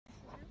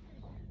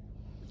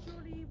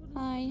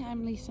Hi,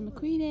 I'm Lisa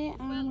Mcqueenie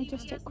and we're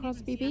just at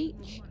Crosby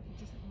Beach,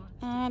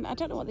 and I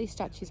don't know what these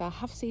statues are. I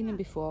have seen them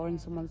before and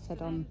someone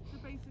said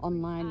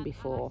online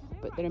before,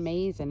 but they're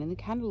amazing and they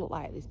kind of look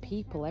like there's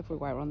people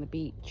everywhere on the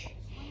beach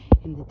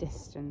in the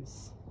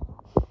distance.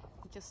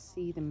 You just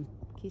see them,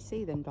 can you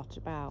see them dotted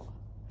about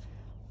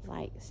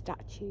like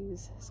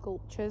statues,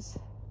 sculptures?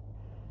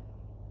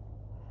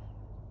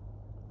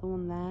 The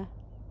one there,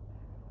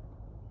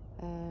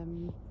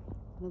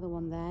 another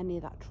one there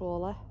near that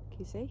trawler, can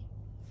you see?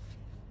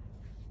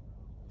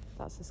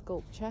 That's a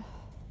sculpture,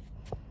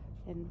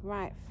 and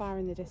right far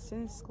in the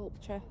distance,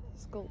 sculpture.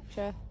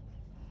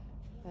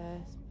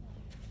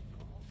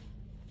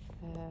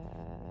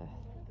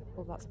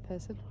 Well, that's a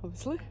person,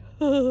 obviously.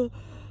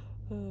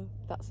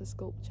 That's a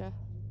sculpture.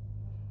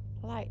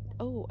 Like,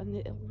 oh, and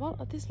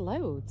there's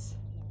loads.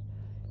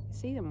 You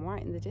see them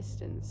right in the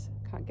distance.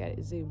 Can't get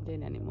it zoomed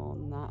in any more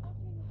than that.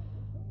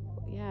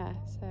 But yeah,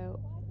 so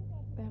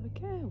there we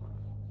go.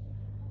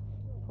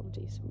 Probably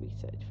do some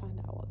research, find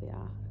out what they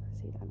are.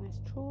 See that nice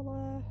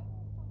trawler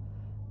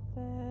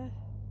there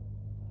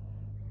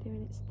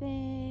doing its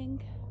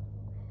thing,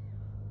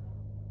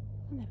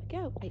 and there we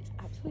go. It's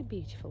absolutely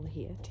beautiful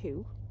here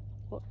too.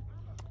 Look,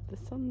 the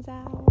sun's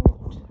out.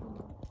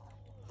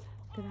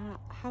 Look at that,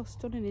 how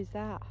stunning is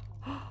that?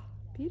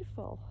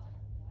 Beautiful,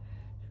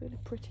 it's really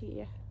pretty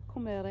here.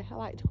 Come early, I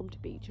like to come to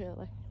beach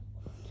early.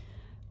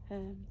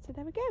 So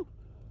there we go,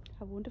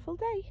 have a wonderful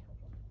day.